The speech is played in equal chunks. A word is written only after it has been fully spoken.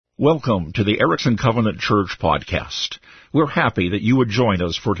Welcome to the Erickson Covenant Church podcast. We're happy that you would join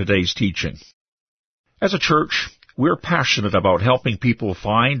us for today's teaching. As a church, we're passionate about helping people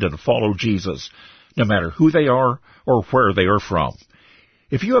find and follow Jesus, no matter who they are or where they are from.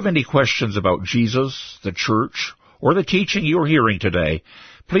 If you have any questions about Jesus, the church, or the teaching you're hearing today,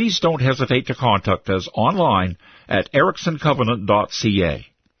 please don't hesitate to contact us online at ericksoncovenant.ca.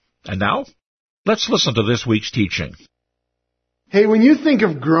 And now, let's listen to this week's teaching. Hey, when you think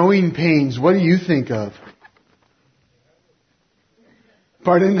of growing pains, what do you think of?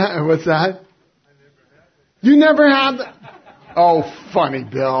 Pardon? What's that? You never had that? Oh, funny,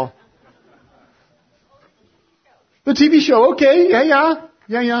 Bill. The TV show, okay,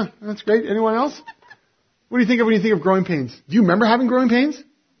 yeah. That's great. Anyone else? What do you think of when you think of growing pains? Do you remember having growing pains?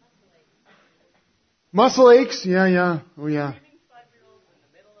 Muscle aches? Yeah. Oh, yeah.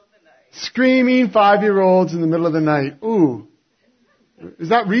 Screaming 5-year-olds in the middle of the night. Ooh. Is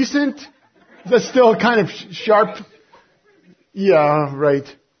that recent? Is that still kind of sharp? Yeah, right.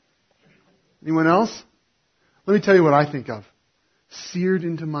 Anyone else? Let me tell you what I think of. Seared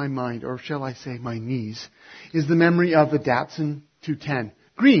into my mind, or shall I say my knees, is the memory of the Datsun 210.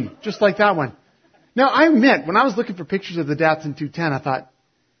 Green, just like that one. Now, I admit, when I was looking for pictures of the Datsun 210, I thought,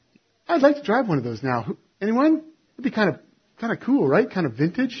 I'd like to drive one of those now. Anyone? It'd be kind of cool, right? Kind of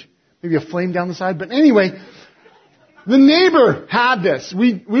vintage. Maybe a flame down the side. But anyway, the neighbor had this.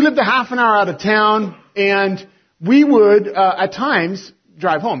 We lived a half an hour out of town, and we would, at times,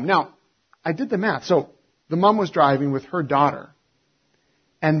 drive home. Now, I did the math. So, the mom was driving with her daughter.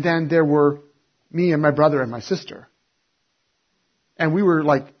 And then there were me and my brother and my sister. And we were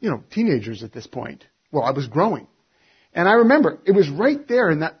teenagers at this point. Well, I was growing. And I remember, it was right there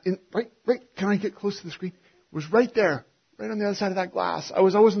can I get close to the screen? It was right there, right on the other side of that glass. I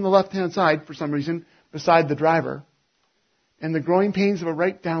was always on the left-hand side, for some reason, beside the driver. And the growing pains were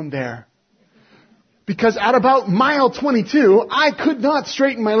right down there. Because at about mile 22, I could not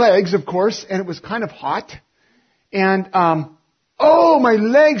straighten my legs, of course, and it was kind of hot. And, my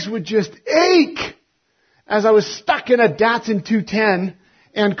legs would just ache as I was stuck in a Datsun 210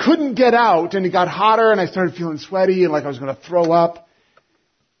 and couldn't get out. And it got hotter and I started feeling sweaty and like I was going to throw up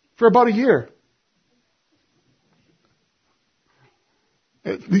for about a year.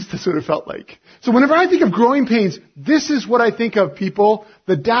 At least that's what it felt like. So whenever I think of growing pains, this is what I think of, people,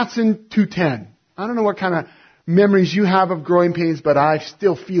 the Datsun 210. I don't know what kind of memories you have of growing pains, but I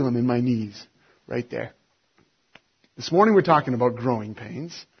still feel them in my knees right there. This morning we're talking about growing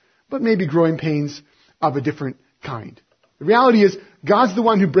pains, but maybe growing pains of a different kind. The reality is God's the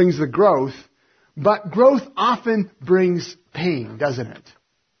one who brings the growth, but growth often brings pain, doesn't it?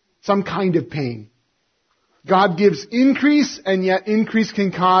 Some kind of pain. God gives increase, and yet increase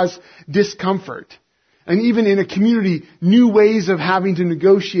can cause discomfort. And even in a community, new ways of having to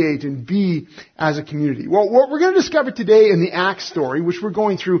negotiate and be as a community. Well, what we're going to discover today in the Acts story, which we're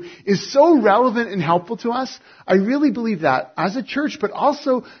going through, is so relevant and helpful to us. I really believe that as a church, but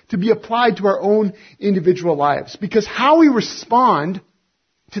also to be applied to our own individual lives. Because how we respond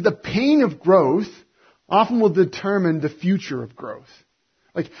to the pain of growth often will determine the future of growth.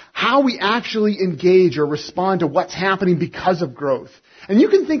 Like how we actually engage or respond to what's happening because of growth. And you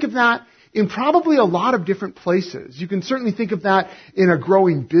can think of that in probably a lot of different places. You can certainly think of that in a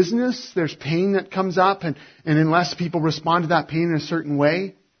growing business. There's pain that comes up, and unless people respond to that pain in a certain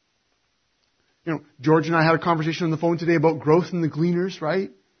way. You know, George and I had a conversation on the phone today about growth in the Gleaners,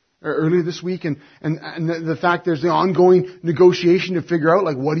 right? Earlier this week, and the fact there's the ongoing negotiation to figure out,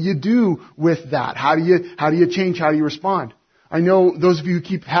 like, what do you do with that? How do you change? How do you respond? I know those of you who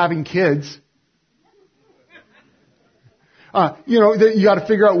keep having kids, you got to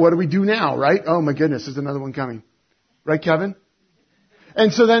figure out, what do we do now, right? Oh my goodness, there's another one coming. Right, Kevin?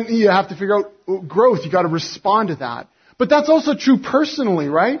 And so then you have to figure out growth. You got to respond to that. But that's also true personally,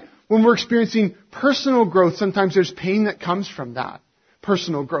 right? When we're experiencing personal growth, sometimes there's pain that comes from that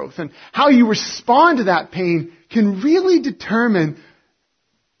personal growth. And how you respond to that pain can really determine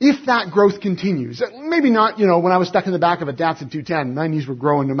if that growth continues. Maybe not, when I was stuck in the back of a Datsun 210, my knees were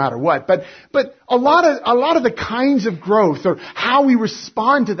growing no matter what. But a lot of the kinds of growth, or how we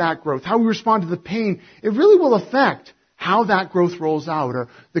respond to that growth, how we respond to the pain, it really will affect how that growth rolls out, or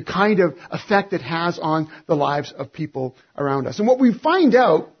the kind of effect it has on the lives of people around us. And what we find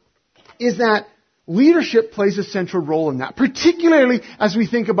out is that leadership plays a central role in that, particularly as we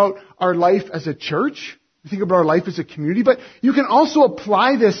think about our life as a church. We think about our life as a community, but you can also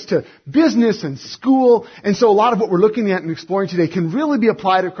apply this to business and school. And so a lot of what we're looking at and exploring today can really be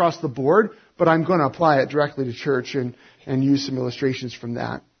applied across the board, but I'm going to apply it directly to church and use some illustrations from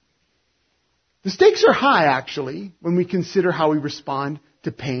that. The stakes are high, actually, when we consider how we respond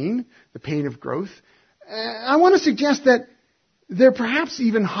to pain, the pain of growth. I want to suggest that they're perhaps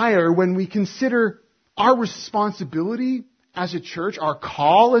even higher when we consider our responsibility as a church, our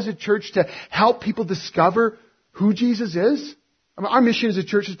call as a church to help people discover who Jesus is. I mean, our mission as a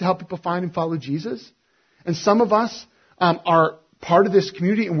church is to help people find and follow Jesus. And some of us are part of this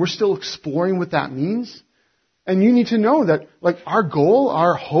community, and we're still exploring what that means. And you need to know that, like, our goal,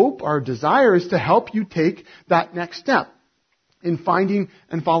 our hope, our desire is to help you take that next step in finding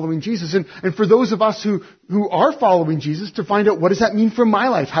and following Jesus. And for those of us who are following Jesus, to find out, what does that mean for my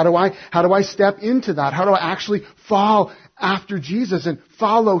life? How do I step into that? How do I actually fall after Jesus and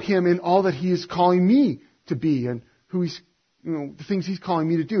follow him in all that he is calling me to be and who he's, the things he's calling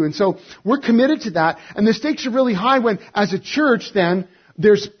me to do? And so we're committed to that. And the stakes are really high when, as a church, then,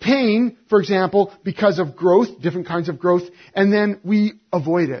 there's pain, for example, because of growth, different kinds of growth, and then we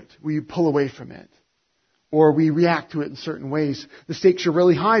avoid it. We pull away from it. Or we react to it in certain ways. The stakes are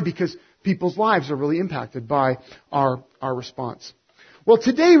really high because people's lives are really impacted by our response. Well,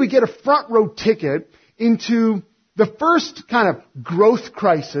 today we get a front row ticket into the first kind of growth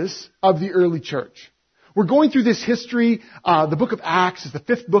crisis of the early church. We're going through this history. The book of Acts is the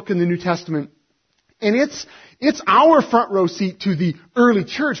 5th book in the New Testament. And it's our front row seat to the early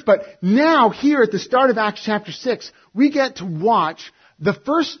church. But now, here at the start of Acts chapter 6, we get to watch the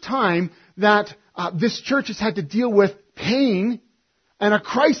first time that this church has had to deal with pain and a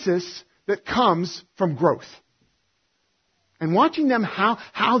crisis that comes from growth. And watching them,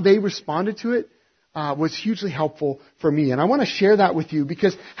 how they responded to it was hugely helpful for me. And I want to share that with you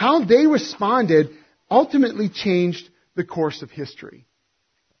because how they responded ultimately changed the course of history.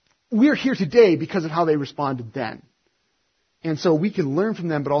 We're here today because of how they responded then. And so we can learn from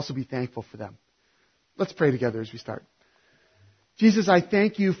them, but also be thankful for them. Let's pray together as we start. Jesus, I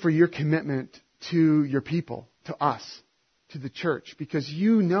thank you for your commitment to your people, to us, to the church, because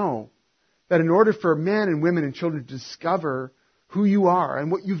you know that in order for men and women and children to discover who you are and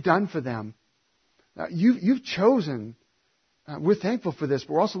what you've done for them, you've chosen, we're thankful for this,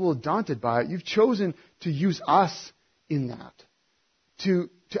 but we're also a little daunted by it. You've chosen to use us in that, to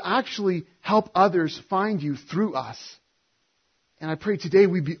actually help others find you through us. And I pray today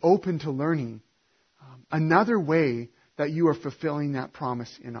we'd be open to learning another way that you are fulfilling that promise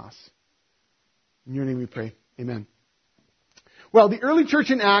in us. In your name we pray. Amen. Well, the early church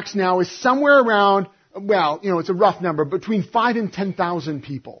in Acts now is somewhere around, it's a rough number, between 5,000 and 10,000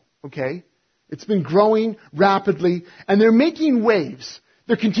 people. Okay? It's been growing rapidly, and they're making waves.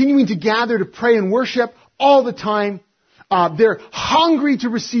 They're continuing to gather to pray and worship all the time. They're hungry to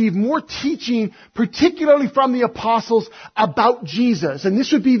receive more teaching, particularly from the apostles, about Jesus. And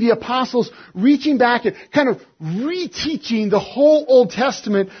this would be the apostles reaching back and kind of reteaching the whole Old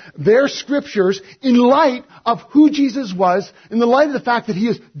Testament, their scriptures, in light of who Jesus was, in the light of the fact that he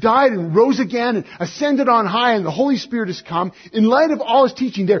has died and rose again and ascended on high and the Holy Spirit has come. In light of all his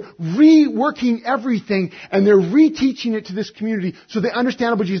teaching, they're reworking everything and they're reteaching it to this community so they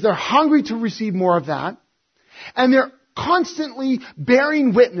understand about Jesus. They're hungry to receive more of that. And they're constantly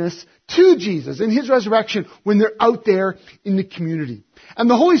bearing witness to Jesus and his resurrection when they're out there in the community. And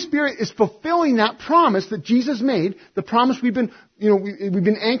the Holy Spirit is fulfilling that promise that Jesus made, the promise we've been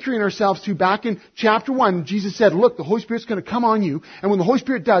anchoring ourselves to back in chapter 1. Jesus said, look, the Holy Spirit's going to come on you, and when the Holy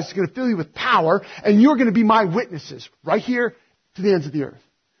Spirit does, it's going to fill you with power, and you're going to be my witnesses right here to the ends of the earth.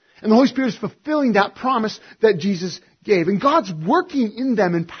 And the Holy Spirit is fulfilling that promise that Jesus gave. And God's working in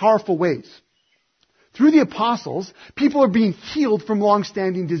them in powerful ways. Through the apostles, people are being healed from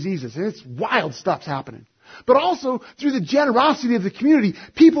long-standing diseases. And it's wild stuff's happening. But also, through the generosity of the community,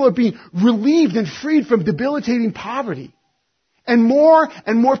 people are being relieved and freed from debilitating poverty. And more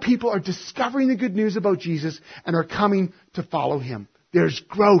people are discovering the good news about Jesus and are coming to follow him. There's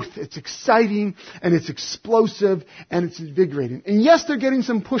growth. It's exciting, and it's explosive, and it's invigorating. And yes, they're getting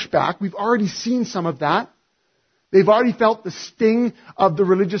some pushback. We've already seen some of that. They've already felt the sting of the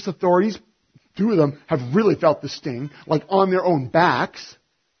religious authorities. 2 of them have really felt the sting, like on their own backs.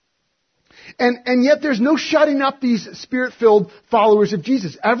 And yet there's no shutting up these Spirit-filled followers of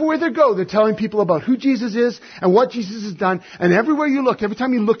Jesus. Everywhere they go, they're telling people about who Jesus is and what Jesus has done. And everywhere you look, every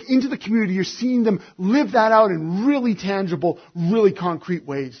time you look into the community, you're seeing them live that out in really tangible, really concrete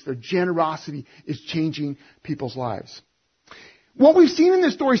ways. Their generosity is changing people's lives. What we've seen in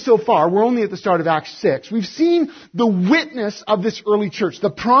this story so far, we're only at the start of Acts 6, we've seen the witness of this early church, the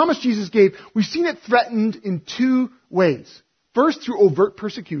promise Jesus gave, we've seen it threatened in 2 ways. First, through overt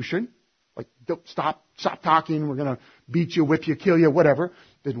persecution, like, don't stop talking, we're going to beat you, whip you, kill you, whatever.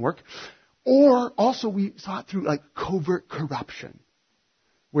 Didn't work. Or also we saw it through, like, covert corruption.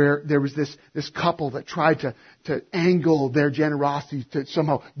 where there was this couple that tried to angle their generosity to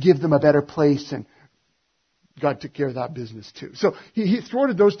somehow give them a better place, and God took care of that business too. So he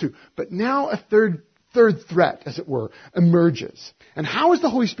thwarted those two. But now a third threat, as it were, emerges. And how is the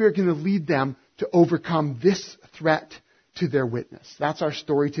Holy Spirit going to lead them to overcome this threat to their witness? That's our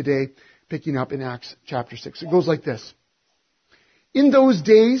story today, picking up in Acts chapter 6. It goes like this. In those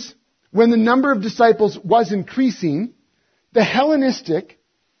days, when the number of disciples was increasing, the Hellenistic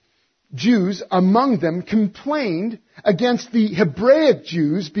Jews among them complained against the Hebraic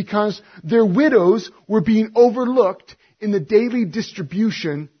Jews because their widows were being overlooked in the daily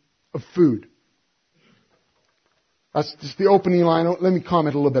distribution of food. That's just the opening line. Let me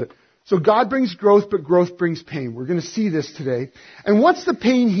comment a little bit. So God brings growth, but growth brings pain. We're going to see this today. And what's the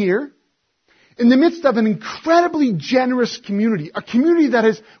pain here? In the midst of an incredibly generous community, a community that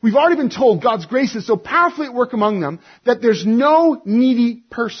has, we've already been told God's grace is so powerfully at work among them that there's no needy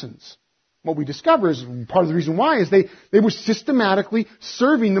persons. What we discover is part of the reason why is they were systematically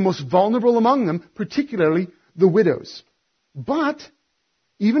serving the most vulnerable among them, particularly the widows. But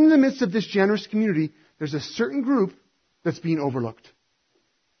even in the midst of this generous community, there's a certain group that's being overlooked.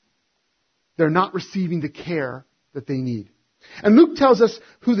 They're not receiving the care that they need. And Luke tells us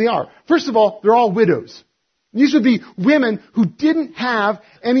who they are. First of all, they're all widows. These would be women who didn't have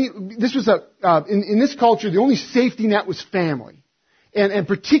any, this was in this culture, the only safety net was family. And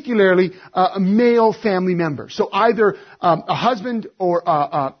particularly a male family member. So either a husband or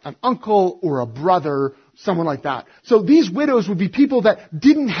an uncle or a brother, someone like that. So these widows would be people that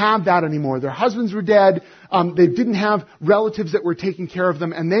didn't have that anymore. Their husbands were dead. They didn't have relatives that were taking care of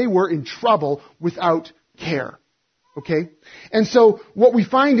them, and they were in trouble without care. Okay? And so what we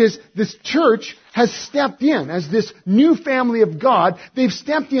find is this church has stepped in as this new family of God. They've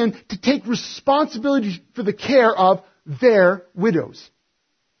stepped in to take responsibility for the care of their widows.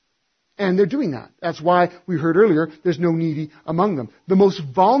 And they're doing that. That's why we heard earlier there's no needy among them. The most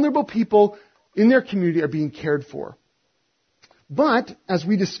vulnerable people in their community are being cared for. But, as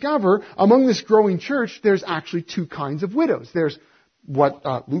we discover, among this growing church, there's actually two kinds of widows. There's what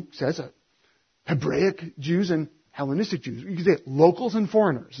Luke says, Hebraic Jews and Hellenistic Jews. You could say locals and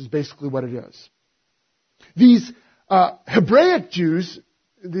foreigners is basically what it is. These Hebraic Jews,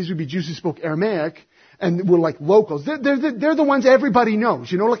 these would be Jews who spoke Aramaic, and were like locals. They're the ones everybody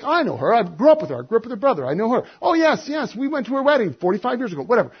knows. You know, like, I know her. I grew up with her. I grew up with her brother. I know her. Oh, yes, we went to her wedding 45 years ago.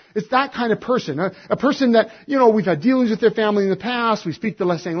 Whatever. It's that kind of person. A person that, you know, we've had dealings with their family in the past. We speak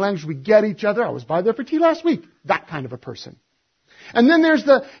the same language. We get each other. I was by there for tea last week. That kind of a person. And then there's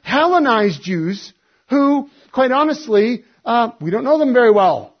the Hellenized Jews who, quite honestly, we don't know them very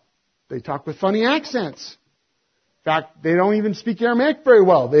well. They talk with funny accents. In fact, they don't even speak Aramaic very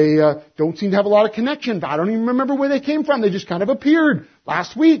well. They don't seem to have a lot of connection. I don't even remember where they came from. They just kind of appeared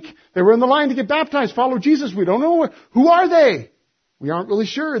last week. They were in the line to get baptized, follow Jesus. We don't know. Who are they? We aren't really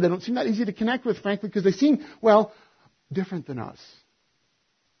sure. They don't seem that easy to connect with, frankly, because they seem, well, different than us.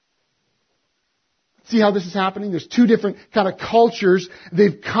 See how this is happening? There's two different kind of cultures.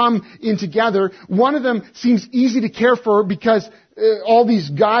 They've come in together. One of them seems easy to care for because all these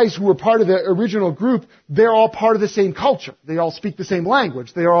guys who were part of the original group, they're all part of the same culture. They all speak the same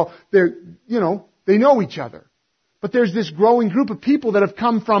language. They know each other. But there's this growing group of people that have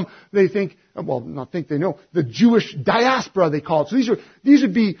come from, they think, the Jewish diaspora, they call it. So these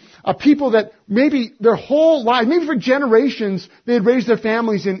would be people that maybe their whole life, maybe for generations, they had raised their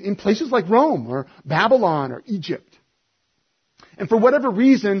families in places like Rome or Babylon or Egypt. And for whatever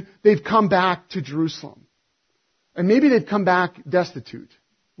reason, they've come back to Jerusalem. And maybe they've come back destitute.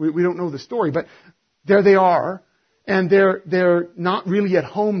 We don't know the story, but there they are. And they're not really at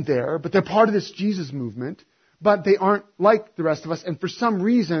home there, but they're part of this Jesus movement. But they aren't like the rest of us, and for some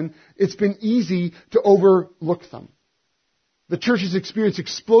reason, it's been easy to overlook them. The church has experienced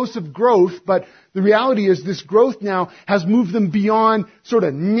explosive growth, but the reality is this growth now has moved them beyond sort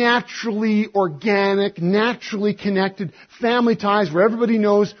of naturally organic, naturally connected family ties where everybody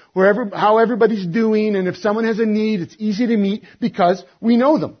knows how everybody's doing, and if someone has a need, it's easy to meet because we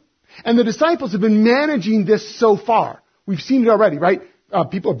know them. And the disciples have been managing this so far. We've seen it already, right?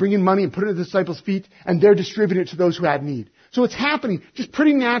 People are bringing money and putting it at the disciples' feet, and they're distributing it to those who had need. So it's happening just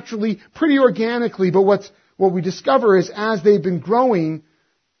pretty naturally, pretty organically, but what we discover is as they've been growing,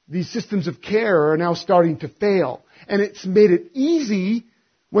 these systems of care are now starting to fail. And it's made it easy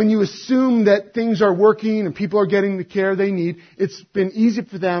when you assume that things are working and people are getting the care they need. It's been easy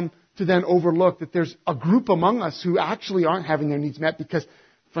for them to then overlook that there's a group among us who actually aren't having their needs met because,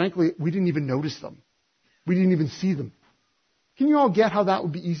 frankly, we didn't even notice them. We didn't even see them. Can you all get how that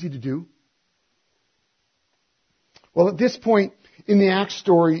would be easy to do? Well, at this point in the Acts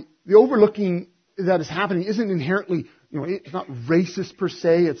story, the overlooking that is happening isn't inherently, it's not racist per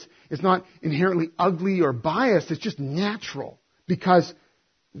se. It's not inherently ugly or biased. It's just natural because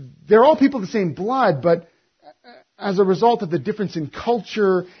they're all people of the same blood, but as a result of the difference in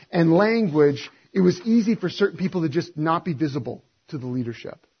culture and language, it was easy for certain people to just not be visible to the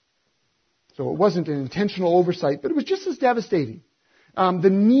leadership. So it wasn't an intentional oversight, but it was just as devastating. The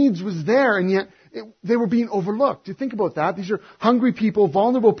needs was there, and yet they were being overlooked. You think about that. These are hungry people,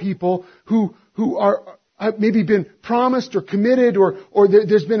 vulnerable people who have maybe been promised or committed, or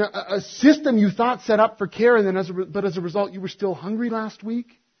there's been a system you thought set up for care, and then but as a result, you were still hungry last week.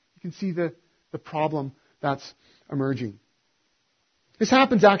 You can see the problem that's emerging. This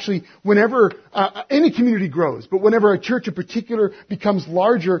happens actually whenever any community grows, but whenever a church in particular becomes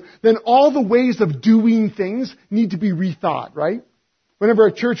larger, then all the ways of doing things need to be rethought, right? Whenever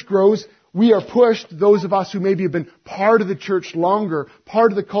a church grows, we are pushed, those of us who maybe have been part of the church longer,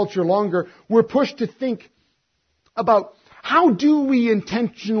 part of the culture longer, we're pushed to think about how do we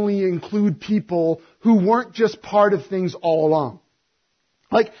intentionally include people who weren't just part of things all along?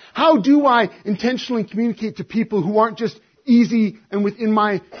 Like, how do I intentionally communicate to people who aren't just easy and within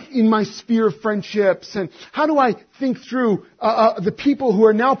in my sphere of friendships? And how do I think through the people who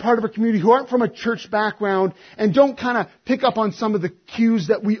are now part of a community who aren't from a church background and don't kind of pick up on some of the cues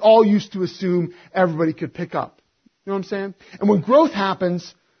that we all used to assume everybody could pick up? You know what I'm saying? And when growth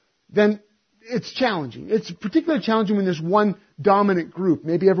happens, then it's challenging. It's particularly challenging when there's one dominant group.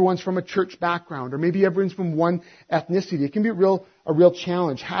 Maybe everyone's from a church background, or maybe everyone's from one ethnicity. It can be a real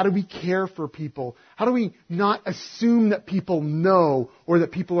challenge. How do we care for people? How do we not assume that people know, or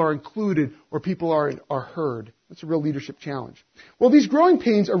that people are included, or people are heard? That's a real leadership challenge. Well, these growing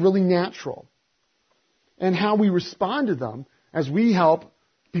pains are really natural. And how we respond to them as we help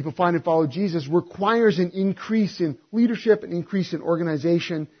people find and follow Jesus requires an increase in leadership, an increase in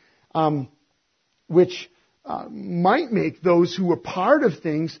organization, which might make those who were part of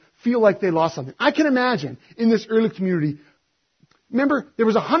things feel like they lost something. I can imagine in this early community, remember, there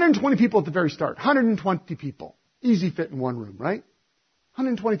was 120 people at the very start. 120 people. Easy fit in one room, right?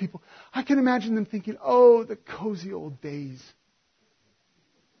 120 people. I can imagine them thinking, oh, the cozy old days.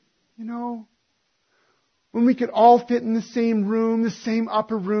 When we could all fit in the same room, the same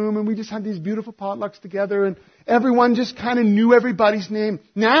upper room, and we just had these beautiful potlucks together, and everyone just kind of knew everybody's name.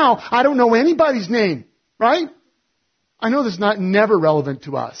 Now, I don't know anybody's name, right? I know this is never relevant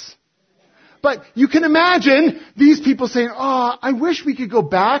to us. But you can imagine these people saying, oh, I wish we could go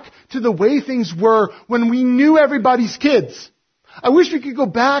back to the way things were when we knew everybody's kids. I wish we could go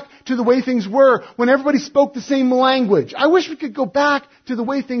back to the way things were when everybody spoke the same language. I wish we could go back to the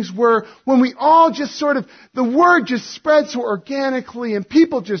way things were when we all just the word just spread so organically and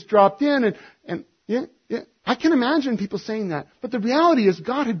people just dropped in and yeah. I can imagine people saying that. But the reality is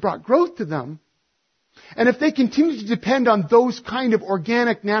God had brought growth to them. And if they continued to depend on those kind of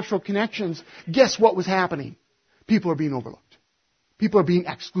organic, natural connections, guess what was happening? People are being overlooked. People are being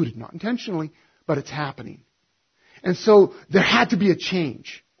excluded, not intentionally, but it's happening. And so there had to be a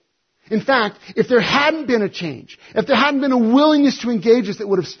change. In fact, if there hadn't been a change, if there hadn't been a willingness to engage us, it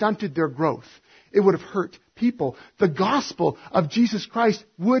would have stunted their growth. It would have hurt people. The gospel of Jesus Christ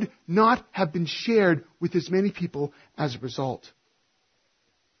would not have been shared with as many people as a result.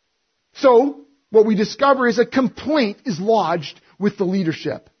 So, what we discover is a complaint is lodged with the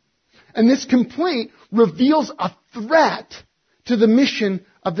leadership. And this complaint reveals a threat to the mission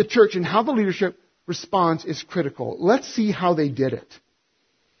of the church, and how the leadership response is critical. Let's see how they did it.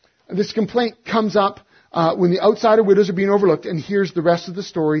 This complaint comes up when the outsider widows are being overlooked, and here's the rest of the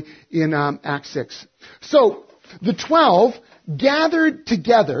story in Acts 6. So, the 12 gathered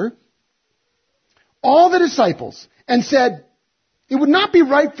together all the disciples and said, it would not be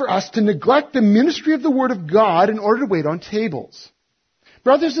right for us to neglect the ministry of the Word of God in order to wait on tables.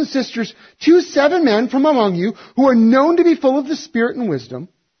 Brothers and sisters, choose 7 men from among you who are known to be full of the Spirit and wisdom.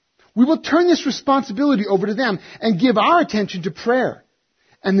 We will turn this responsibility over to them and give our attention to prayer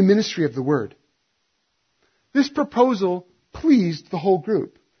and the ministry of the Word. This proposal pleased the whole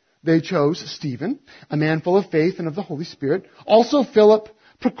group. They chose Stephen, a man full of faith and of the Holy Spirit, also Philip,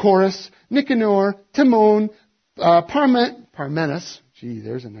 Prochorus, Nicanor, Timon, Parmenas,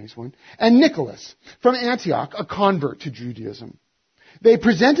 there's a nice one, and Nicholas from Antioch, a convert to Judaism. They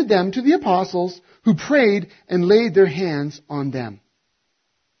presented them to the apostles, who prayed and laid their hands on them.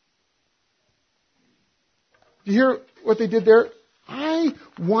 Do you hear what they did there? I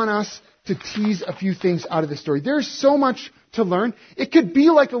want us to tease a few things out of this story. There's so much to learn. It could be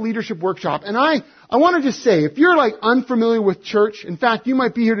like a leadership workshop. And I want to just say, if you're like unfamiliar with church, in fact, you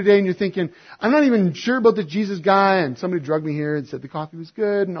might be here today and you're thinking, I'm not even sure about the Jesus guy, and somebody drugged me here and said the coffee was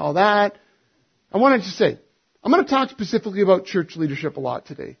good and all that. I want to just say, I'm going to talk specifically about church leadership a lot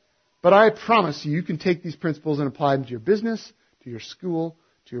today. But I promise you can take these principles and apply them to your business, to your school,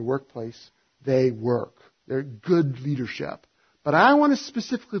 to your workplace. They work. They're good leadership. But I want to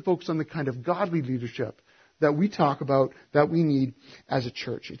specifically focus on the kind of godly leadership that we talk about, that we need as a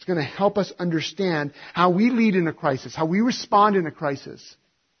church. It's going to help us understand how we lead in a crisis, how we respond in a crisis.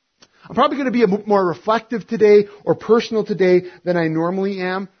 I'm probably going to be a more reflective today or personal today than I normally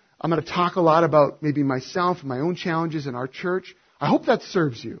am. I'm going to talk a lot about maybe myself and my own challenges in our church. I hope that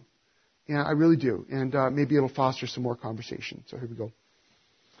serves you. Yeah, I really do. And maybe it'll foster some more conversation. So here we go.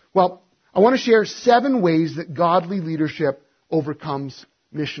 Well, I want to share 7 ways that godly leadership overcomes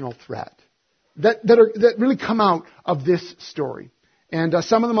missional threat that really come out of this story. And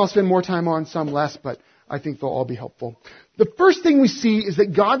some of them I'll spend more time on, some less, but I think they'll all be helpful. The first thing we see is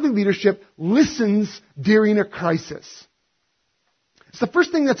that godly leadership listens during a crisis. It's the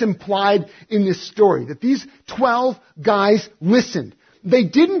first thing that's implied in this story, that these 12 guys listened. They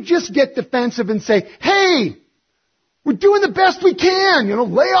didn't just get defensive and say, hey, we're doing the best we can,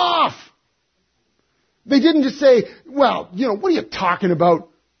 lay off. They didn't just say, well, what are you talking about?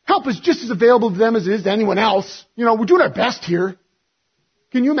 Help is just as available to them as it is to anyone else. We're doing our best here.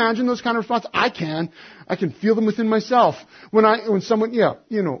 Can you imagine those kind of responses? I can. I can feel them within myself. When someone, you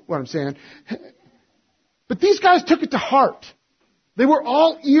know what I'm saying. But these guys took it to heart. They were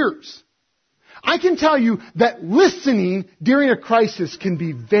all ears. I can tell you that listening during a crisis can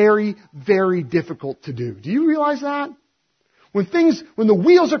be very, very difficult to do. Do you realize that? When the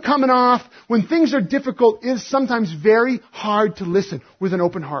wheels are coming off, when things are difficult, it is sometimes very hard to listen with an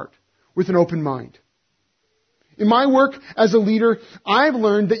open heart, with an open mind. In my work as a leader, I've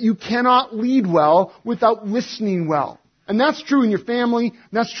learned that you cannot lead well without listening well. And that's true in your family,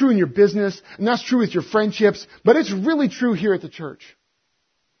 and that's true in your business, and that's true with your friendships, but it's really true here at the church.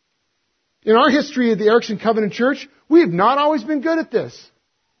 In our history of the Erickson Covenant Church, we have not always been good at this.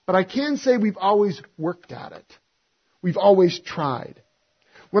 But I can say we've always worked at it. We've always tried.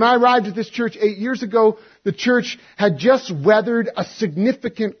 When I arrived at this church 8 years ago, the church had just weathered a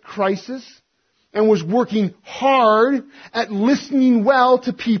significant crisis and was working hard at listening well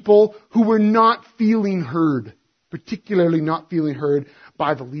to people who were not feeling heard, particularly not feeling heard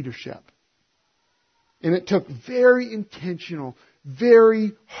by the leadership. And it took very intentional,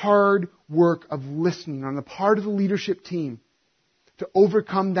 very hard work of listening on the part of the leadership team to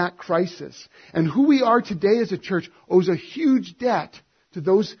overcome that crisis. And who we are today as a church owes a huge debt to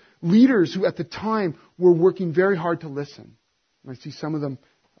those leaders who at the time were working very hard to listen. And I see some of them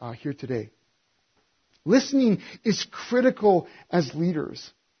here today. Listening is critical as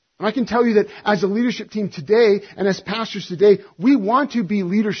leaders. And I can tell you that as a leadership team today and as pastors today, we want to be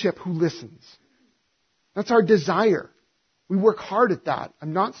leadership who listens. That's our desire. We work hard at that.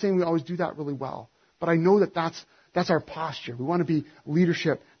 I'm not saying we always do that really well, but I know that that's our posture. We want to be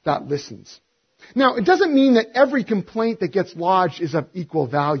leadership that listens. Now, it doesn't mean that every complaint that gets lodged is of equal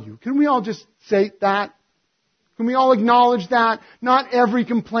value. Can we all just say that? Can we all acknowledge that? Not every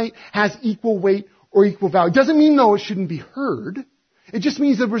complaint has equal weight or equal value. It doesn't mean, though, it shouldn't be heard. It just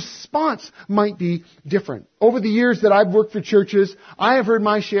means the response might be different. Over the years that I've worked for churches, I have heard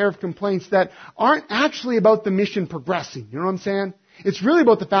my share of complaints that aren't actually about the mission progressing. You know what I'm saying? It's really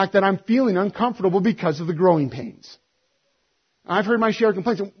about the fact that I'm feeling uncomfortable because of the growing pains. I've heard my share of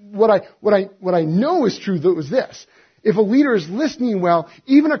complaints. What I know is true, though, is this. If a leader is listening well,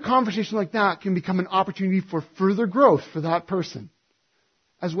 even a conversation like that can become an opportunity for further growth for that person,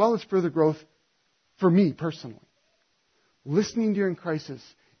 as well as further growth for me personally. Listening during crisis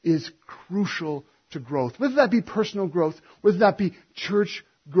is crucial to growth, whether that be personal growth, whether that be church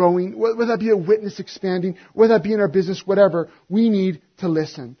growing, whether that be a witness expanding, whether that be in our business, whatever. We need to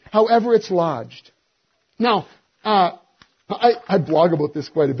listen, however it's lodged. Now, I blog about this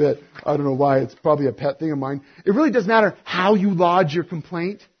quite a bit. I don't know why. It's probably a pet thing of mine. It really does matter how you lodge your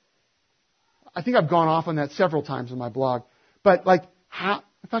complaint. I think I've gone off on that several times in my blog. But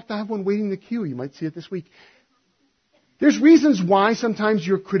in fact, I have one waiting in the queue. You might see it this week. There's reasons why sometimes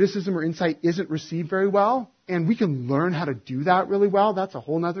your criticism or insight isn't received very well, and we can learn how to do that really well. That's a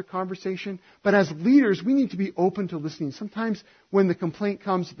whole other conversation. But as leaders, we need to be open to listening. Sometimes when the complaint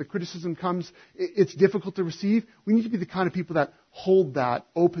comes, the criticism comes, it's difficult to receive. We need to be the kind of people that hold that,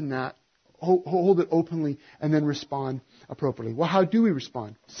 open that, hold it openly, and then respond appropriately. Well, how do we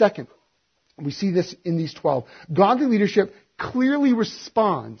respond? Second, we see this in these 12. Godly leadership clearly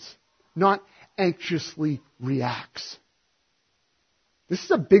responds not anxiously reacts. This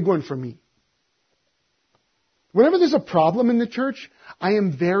is a big one for me. Whenever there's a problem in the church, I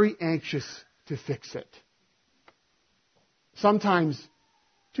am very anxious to fix it. Sometimes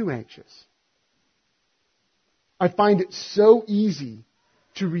too anxious. I find it so easy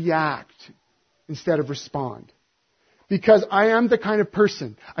to react instead of respond. Because I am the kind of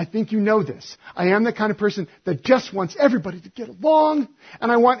person, I think you know this, I am the kind of person that just wants everybody to get along, and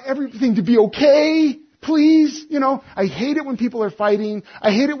I want everything to be okay, please. I hate it when people are fighting.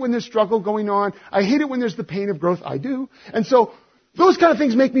 I hate it when there's struggle going on. I hate it when there's the pain of growth. I do. And so those kind of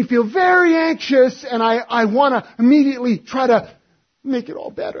things make me feel very anxious, and I want to immediately try to make it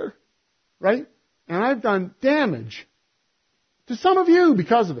all better. Right? And I've done damage to some of you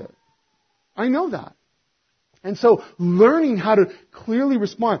because of it. I know that. And so learning how to clearly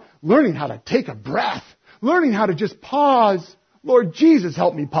respond, learning how to take a breath, learning how to just pause, Lord Jesus,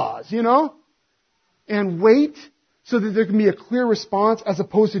 help me pause, and wait so that there can be a clear response as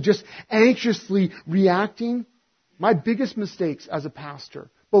opposed to just anxiously reacting. My biggest mistakes as a pastor,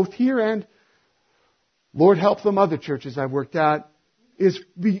 both here and, Lord help them, other churches I've worked at, is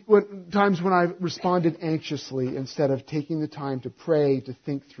times when I've responded anxiously instead of taking the time to pray, to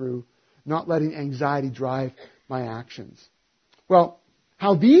think through, not letting anxiety drive my actions. Well,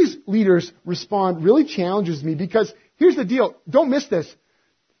 how these leaders respond really challenges me because here's the deal. Don't miss this.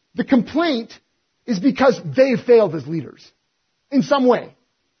 The complaint is because they failed as leaders in some way.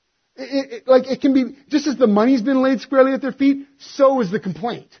 It can be, just as the money's been laid squarely at their feet, so is the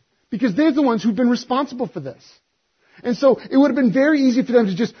complaint. Because they're the ones who've been responsible for this. And so it would have been very easy for them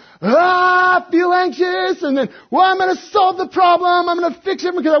to just, feel anxious, and then, I'm going to solve the problem, I'm going to fix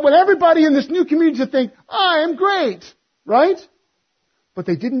it, because I want everybody in this new community to think, I am great, right? But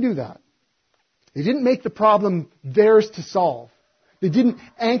they didn't do that. They didn't make the problem theirs to solve. They didn't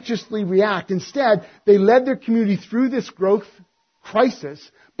anxiously react. Instead, they led their community through this growth crisis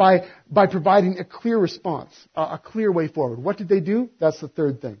by providing a clear response, a clear way forward. What did they do? That's the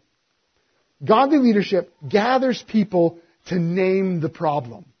third thing. Godly leadership gathers people to name the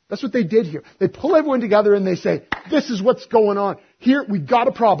problem. That's what they did here. They pull everyone together and they say, this is what's going on. Here, we got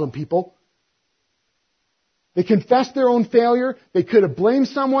a problem, people. They confessed their own failure. They could have blamed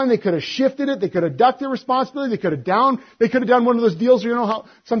someone. They could have shifted it. They could have ducked their responsibility. They could have done one of those deals, how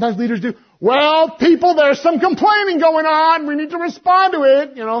sometimes leaders do. Well, people, there's some complaining going on. We need to respond to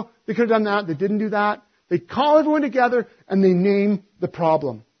it. They could have done that. They didn't do that. They call everyone together and they name the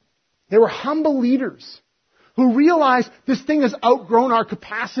problem. They were humble leaders who realized this thing has outgrown our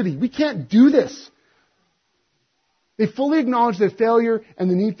capacity. We can't do this. They fully acknowledged their failure and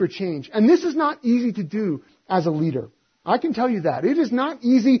the need for change. And this is not easy to do as a leader. I can tell you that. It is not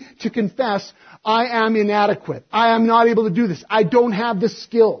easy to confess, I am inadequate. I am not able to do this. I don't have the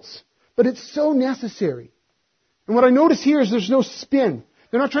skills. But it's so necessary. And what I notice here is there's no spin.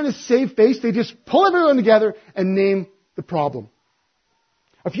 They're not trying to save face. They just pull everyone together and name the problem.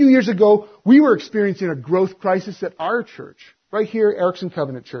 A few years ago, we were experiencing a growth crisis at our church, right here, Erickson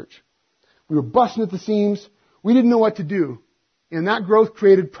Covenant Church. We were busting at the seams. We didn't know what to do. And that growth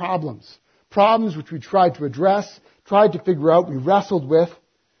created problems. Problems which we tried to address, tried to figure out, we wrestled with.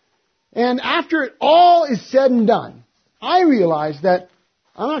 And after it all is said and done, I realized that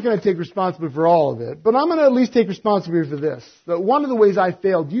I'm not going to take responsibility for all of it, but I'm going to at least take responsibility for this. That one of the ways I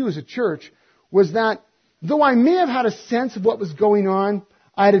failed you as a church was that though I may have had a sense of what was going on,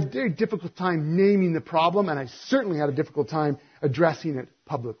 I had a very difficult time naming the problem, and I certainly had a difficult time addressing it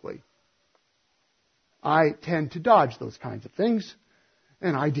publicly. I tend to dodge those kinds of things,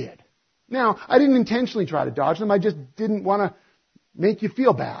 and I did. Now, I didn't intentionally try to dodge them. I just didn't want to make you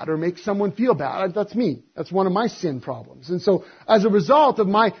feel bad or make someone feel bad. That's me. That's one of my sin problems. And so, as a result of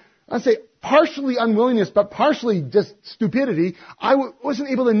my, I'd say, partially unwillingness, but partially just stupidity, I wasn't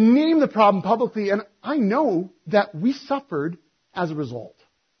able to name the problem publicly, and I know that we suffered as a result.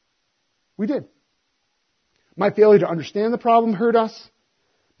 We did. My failure to understand the problem hurt us.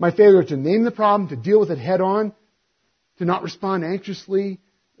 My failure to name the problem, to deal with it head on, to not respond anxiously,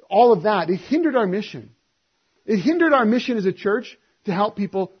 all of that, it hindered our mission. It hindered our mission as a church to help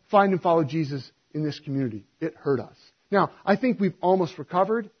people find and follow Jesus in this community. It hurt us. Now, I think we've almost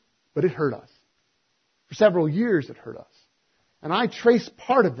recovered, but it hurt us. For several years, it hurt us. And I trace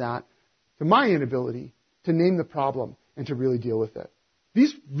part of that to my inability to name the problem and to really deal with it.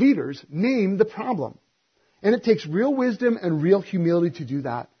 These leaders name the problem. And it takes real wisdom and real humility to do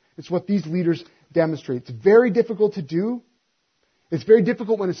that. It's what these leaders demonstrate. It's very difficult to do. It's very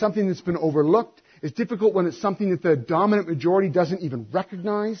difficult when it's something that's been overlooked. It's difficult when it's something that the dominant majority doesn't even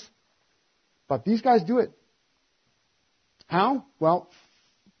recognize. But these guys do it. How? Well,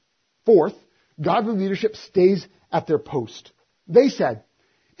 Fourth, godly leadership stays at their post. They said,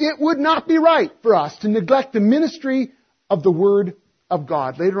 it would not be right for us to neglect the ministry of the Word of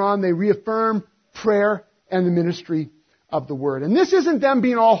God. Later on, they reaffirm prayer and the ministry of the Word. And this isn't them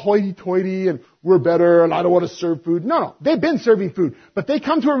being all hoity-toity and we're better and I don't want to serve food. No. They've been serving food. But they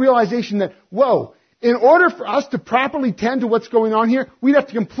come to a realization that, whoa, in order for us to properly tend to what's going on here, we'd have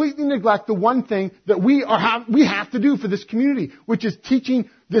to completely neglect the one thing that we have to do for this community, which is teaching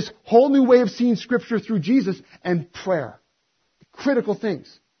this whole new way of seeing Scripture through Jesus and prayer. Critical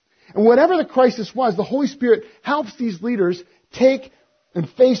things. And whatever the crisis was, the Holy Spirit helps these leaders take and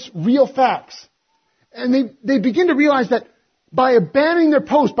face real facts. And they begin to realize that by abandoning their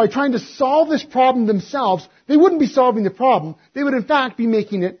post, by trying to solve this problem themselves, they wouldn't be solving the problem. They would in fact be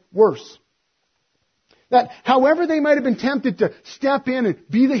making it worse. That however they might have been tempted to step in and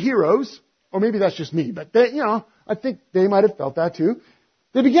be the heroes, or maybe that's just me, but I think they might have felt that too.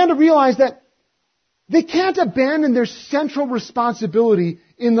 They began to realize that they can't abandon their central responsibility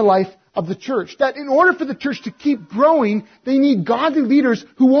in the life of the church. That in order for the church to keep growing, they need godly leaders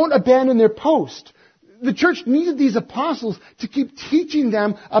who won't abandon their post. The church needed these apostles to keep teaching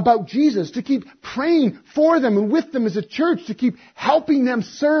them about Jesus, to keep praying for them and with them as a church, to keep helping them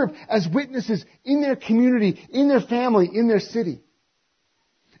serve as witnesses in their community, in their family, in their city.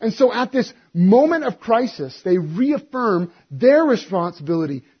 And so at this moment of crisis, they reaffirm their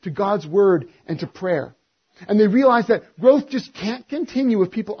responsibility to God's Word and to prayer. And they realize that growth just can't continue if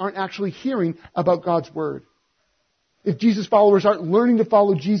people aren't actually hearing about God's Word. If Jesus followers aren't learning to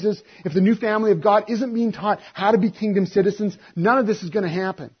follow Jesus, if the new family of God isn't being taught how to be kingdom citizens, none of this is going to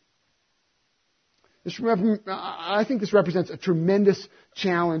happen. I think this represents a tremendous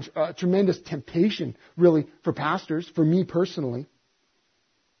challenge, a tremendous temptation, really, for pastors, for me personally.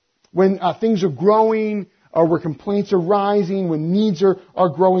 When things are growing, or where complaints are rising, when needs are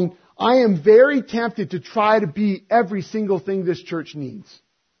growing, I am very tempted to try to be every single thing this church needs.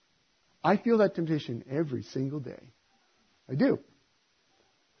 I feel that temptation every single day. I do.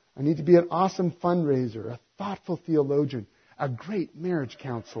 I need to be an awesome fundraiser, a thoughtful theologian, a great marriage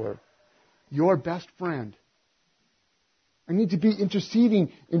counselor, your best friend. I need to be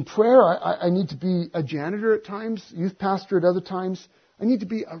interceding in prayer. I need to be a janitor at times, youth pastor at other times. I need to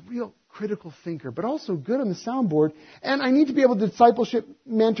be a real critical thinker, but also good on the soundboard. And I need to be able to discipleship,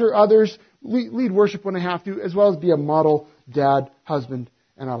 mentor others, lead worship when I have to, as well as be a model dad, husband,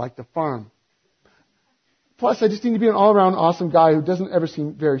 and I like to farm. Plus, I just need to be an all-around awesome guy who doesn't ever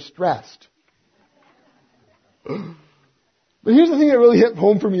seem very stressed. But here's the thing that really hit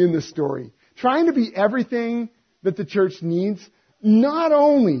home for me in this story. Trying to be everything that the church needs not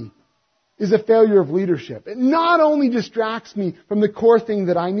only is a failure of leadership. It not only distracts me from the core thing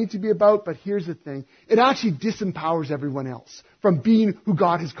that I need to be about, but here's the thing. It actually disempowers everyone else from being who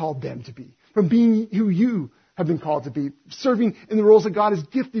God has called them to be, from being who you have been called to be, serving in the roles that God has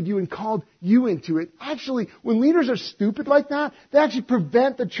gifted you and called you into it. Actually, when leaders are stupid like that, they actually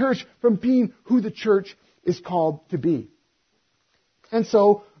prevent the church from being who the church is called to be. And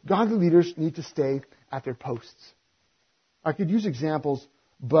so, godly leaders need to stay at their posts. I could use examples,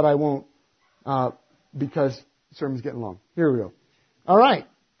 but I won't because the sermon's getting long. Here we go. All right.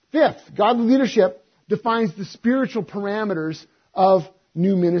 Fifth, godly leadership defines the spiritual parameters of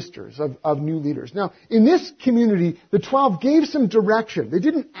new ministers, of new leaders. Now, in this community, the 12 gave some direction. They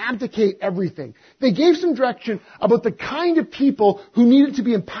didn't abdicate everything. They gave some direction about the kind of people who needed to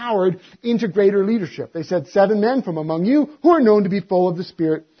be empowered into greater leadership. They said, 7 men from among you who are known to be full of the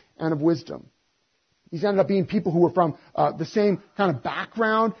Spirit and of wisdom. These ended up being people who were from the same kind of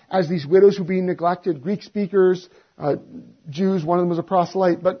background as these widows who were being neglected, Greek speakers, Jews, one of them was a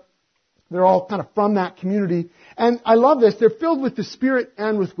proselyte, but they're all kind of from that community. And I love this. They're filled with the Spirit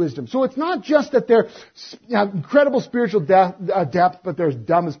and with wisdom. So it's not just that they're have incredible spiritual depth, but they're as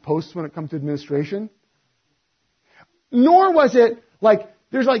dumb as posts when it comes to administration. Nor was it like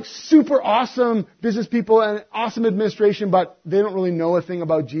there's like super awesome business people and awesome administration, but they don't really know a thing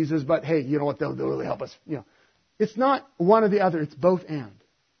about Jesus. But hey, you know what? They'll really help us. You know, it's not one or the other. It's both and.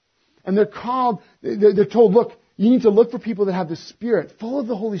 And they're told, look, you need to look for people that have the Spirit, full of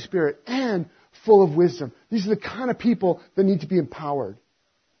the Holy Spirit, and full of wisdom. These are the kind of people that need to be empowered.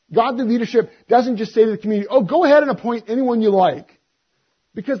 Godly leadership doesn't just say to the community, oh, go ahead and appoint anyone you like.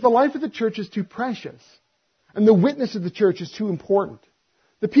 Because the life of the church is too precious. And the witness of the church is too important.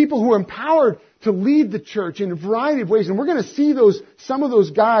 The people who are empowered to lead the church in a variety of ways, and we're going to see some of those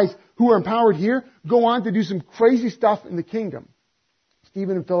guys who are empowered here go on to do some crazy stuff in the kingdom.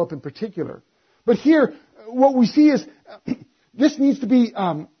 Stephen and Philip in particular. But here, what we see is this needs to be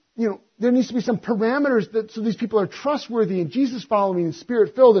there needs to be some parameters so these people are trustworthy and Jesus following and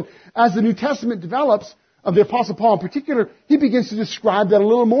Spirit filled. And as the New Testament develops, of the Apostle Paul in particular, he begins to describe that a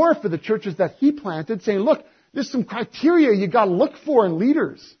little more for the churches that he planted, saying, look, there's some criteria you got to look for in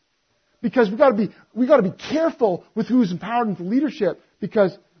leaders. Because we got to be careful with who's empowered into leadership,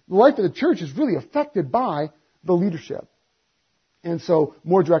 because the life of the church is really affected by the leadership. And so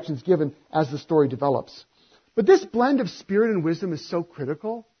more directions given as the story develops. But this blend of spirit and wisdom is so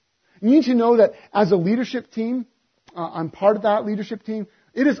critical. You need to know that as a leadership team, I'm part of that leadership team.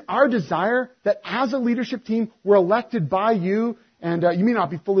 It is our desire that as a leadership team, we're elected by you. And you may not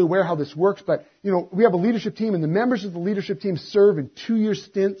be fully aware how this works, but we have a leadership team, and the members of the leadership team serve in 2-year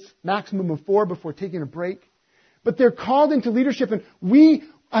stints, maximum of 4, before taking a break. But they're called into leadership, and we,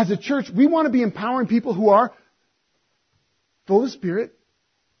 as a church, we want to be empowering people who are full of Spirit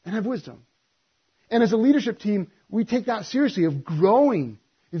and have wisdom. And as a leadership team, we take that seriously, of growing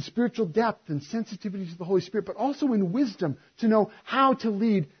in spiritual depth and sensitivity to the Holy Spirit, but also in wisdom to know how to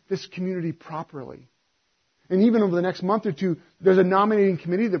lead this community properly. And even over the next month or two, there's a nominating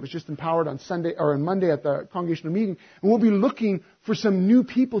committee that was just empowered on Monday at the congregational meeting, and we'll be looking for some new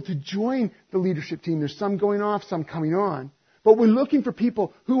people to join the leadership team. There's some going off, some coming on, but we're looking for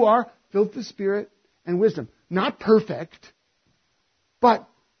people who are filled with the Spirit and wisdom, not perfect, but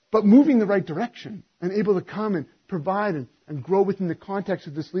moving the right direction and able to come and provide and grow within the context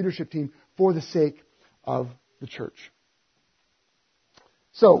of this leadership team for the sake of the church.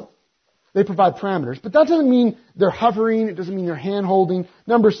 So, they provide parameters, but that doesn't mean they're hovering, it doesn't mean they're hand-holding.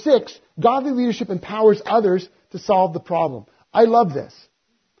 Number 6, godly leadership empowers others to solve the problem. I love this.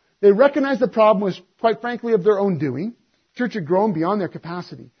 They recognize the problem was, quite frankly, of their own doing. The church had grown beyond their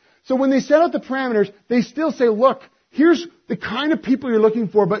capacity. So when they set out the parameters, they still say, look, here's the kind of people you're looking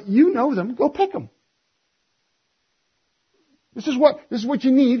for, but you know them, go pick them. This is what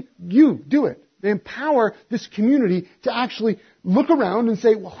you need. You do it. They empower this community to actually look around and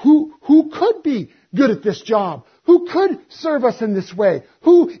say, well, who could be good at this job? Who could serve us in this way?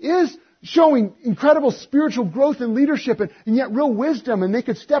 Who is showing incredible spiritual growth and leadership and yet real wisdom, and they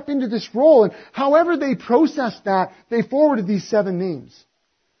could step into this role? And however they processed that, they forwarded these 7 names.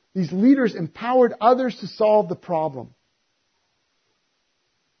 These leaders empowered others to solve the problem.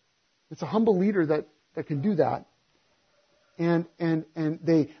 It's a humble leader that can do that. And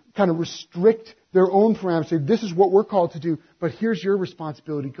they kind of restrict their own parameters. Say, this is what we're called to do, but here's your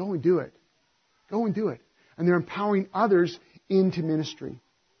responsibility. Go and do it. Go and do it. And they're empowering others into ministry.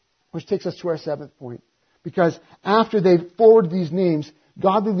 Which takes us to our 7th point. Because after they forward these names,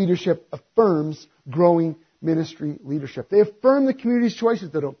 godly leadership affirms growing ministry leadership. They affirm the community's choices.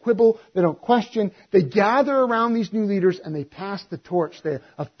 They don't quibble. They don't question. They gather around these new leaders and they pass the torch. They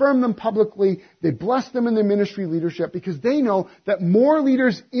affirm them publicly. They bless them in their ministry leadership because they know that more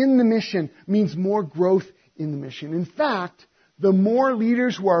leaders in the mission means more growth in the mission. In fact, the more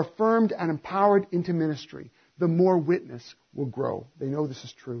leaders who are affirmed and empowered into ministry, the more witness will grow. They know this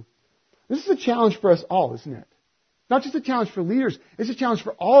is true. This is a challenge for us all, isn't it? Not just a challenge for leaders, it's a challenge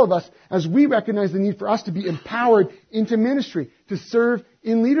for all of us as we recognize the need for us to be empowered into ministry, to serve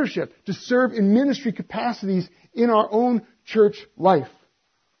in leadership, to serve in ministry capacities in our own church life.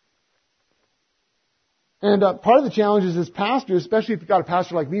 And part of the challenge is as pastors, especially if you've got a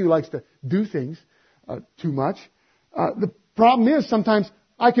pastor like me who likes to do things too much, the problem is sometimes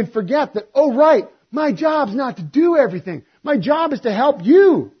I can forget that, oh right, my job's not to do everything. My job is to help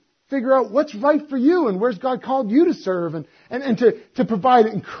you figure out what's right for you and where's God called you to serve and to provide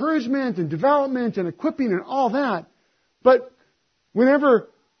encouragement and development and equipping and all that. But whenever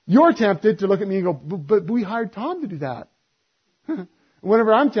you're tempted to look at me and go, but we hired Tom to do that.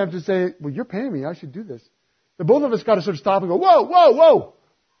 Whenever I'm tempted to say, well, you're paying me, I should do this. The both of us got to sort of stop and go, whoa.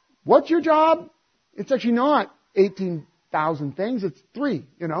 What's your job? It's actually not 18,000 things, it's 3,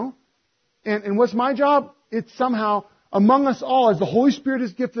 And what's my job? It's somehow among us all, as the Holy Spirit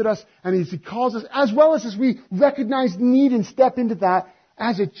has gifted us and as He calls us, as well as we recognize need and step into that,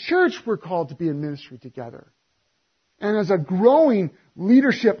 as a church we're called to be in ministry together. And as a growing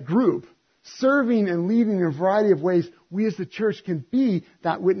leadership group, serving and leading in a variety of ways, we as the church can be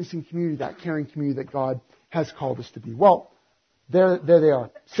that witnessing community, that caring community that God has called us to be. Well, there they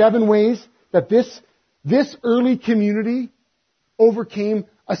are. 7 ways that this early community overcame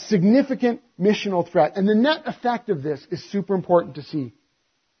a significant missional threat. And the net effect of this is super important to see.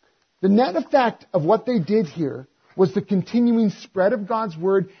 The net effect of what they did here was the continuing spread of God's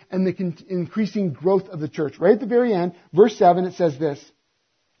Word and the increasing growth of the church. Right at the very end, verse 7, it says this.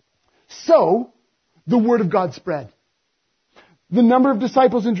 So, the Word of God spread. The number of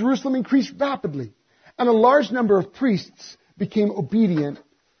disciples in Jerusalem increased rapidly, and a large number of priests became obedient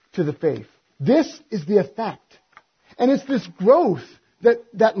to the faith. This is the effect. And it's this growth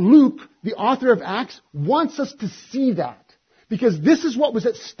that Luke, the author of Acts, wants us to see that. Because this is what was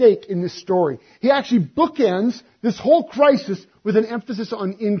at stake in this story. He actually bookends this whole crisis with an emphasis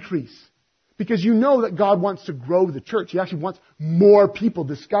on increase. Because you know that God wants to grow the church. He actually wants more people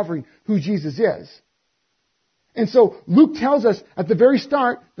discovering who Jesus is. And so Luke tells us at the very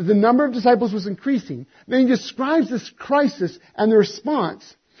start that the number of disciples was increasing. Then he describes this crisis and the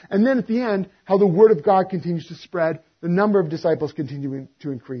response. And then at the end, how the word of God continues to spread. The number of disciples continuing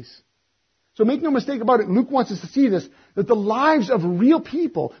to increase. So make no mistake about it, Luke wants us to see this, that the lives of real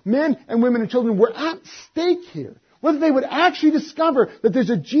people, men and women and children, were at stake here. Whether they would actually discover that there's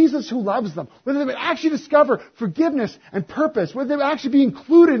a Jesus who loves them, whether they would actually discover forgiveness and purpose, whether they would actually be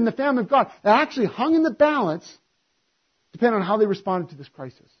included in the family of God, that actually hung in the balance, depending on how they responded to this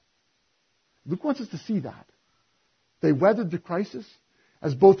crisis. Luke wants us to see that. They weathered the crisis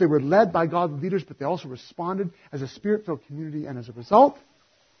as both they were led by godly leaders, but they also responded as a spirit-filled community, and as a result,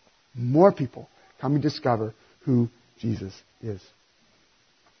 more people come and discover who Jesus is.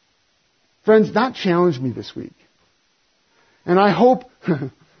 Friends, that challenged me this week. And I hope,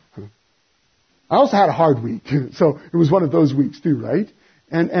 I also had a hard week, so it was one of those weeks too, right?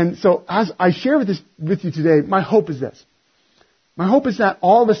 And so as I share with you today, my hope is this. My hope is that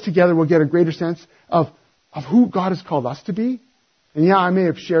all of us together will get a greater sense of who God has called us to be. And yeah, I may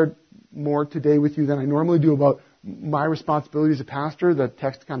have shared more today with you than I normally do about my responsibility as a pastor. The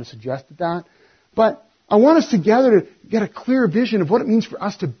text kind of suggested that. But I want us together to get a clear vision of what it means for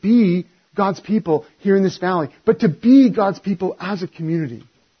us to be God's people here in this valley, but to be God's people as a community.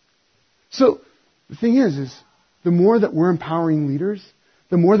 So the thing is the more that we're empowering leaders,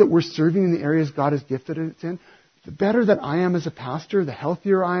 the more that we're serving in the areas God has gifted us in, the better that I am as a pastor, the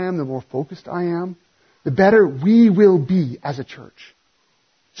healthier I am, the more focused I am, the better we will be as a church.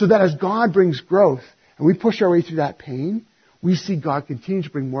 So that as God brings growth, and we push our way through that pain, we see God continue to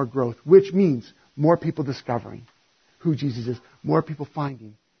bring more growth, which means more people discovering who Jesus is, more people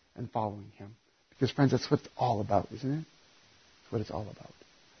finding and following Him. Because friends, that's what it's all about, isn't it? That's what it's all about.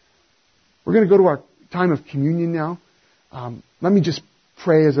 We're going to go to our time of communion now. Let me just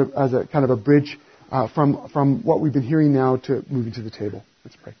pray as a kind of a bridge from what we've been hearing now to moving to the table.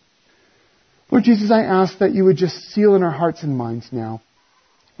 Let's pray. Lord Jesus, I ask that you would just seal in our hearts and minds now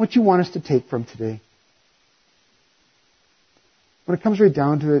what you want us to take from today. When it comes right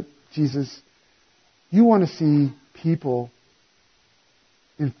down to it, Jesus, you want to see people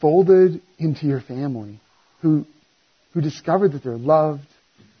enfolded into your family who discover that they're loved,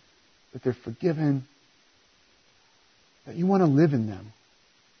 that they're forgiven, that you want to live in them.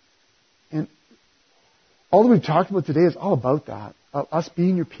 And all that we've talked about today is all about that, about us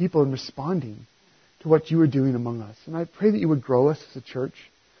being your people and responding to what you are doing among us. And I pray that you would grow us as a church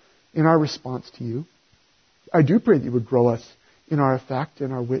in our response to you. I do pray that you would grow us in our effect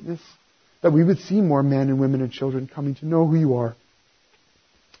and our witness, that we would see more men and women and children coming to know who you are.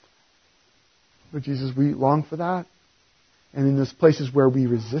 Lord Jesus, we long for that. And in those places where we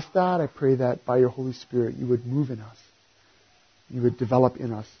resist that, I pray that by your Holy Spirit you would move in us. You would develop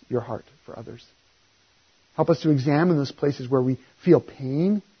in us your heart for others. Help us to examine those places where we feel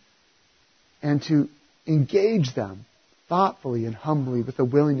pain and to engage them thoughtfully and humbly with a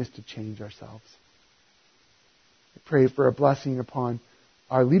willingness to change ourselves. I pray for a blessing upon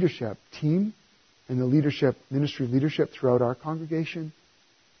our leadership team and the ministry leadership throughout our congregation,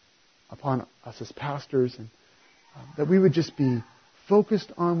 upon us as pastors, and that we would just be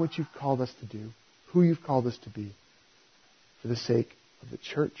focused on what you've called us to do, who you've called us to be, for the sake of the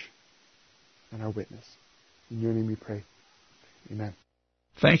church and our witness. In your name we pray. Amen.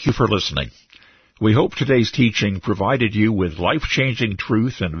 Thank you for listening. We hope today's teaching provided you with life-changing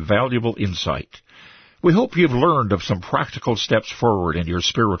truth and valuable insight. We hope you've learned of some practical steps forward in your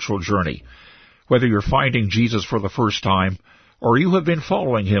spiritual journey, whether you're finding Jesus for the first time or you have been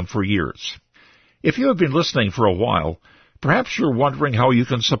following him for years. If you have been listening for a while, perhaps you're wondering how you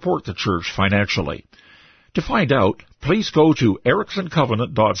can support the church financially. To find out, please go to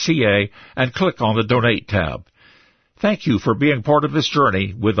ericksoncovenant.ca and click on the Donate tab. Thank you for being part of this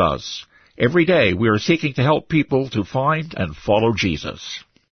journey with us. Every day we are seeking to help people to find and follow Jesus.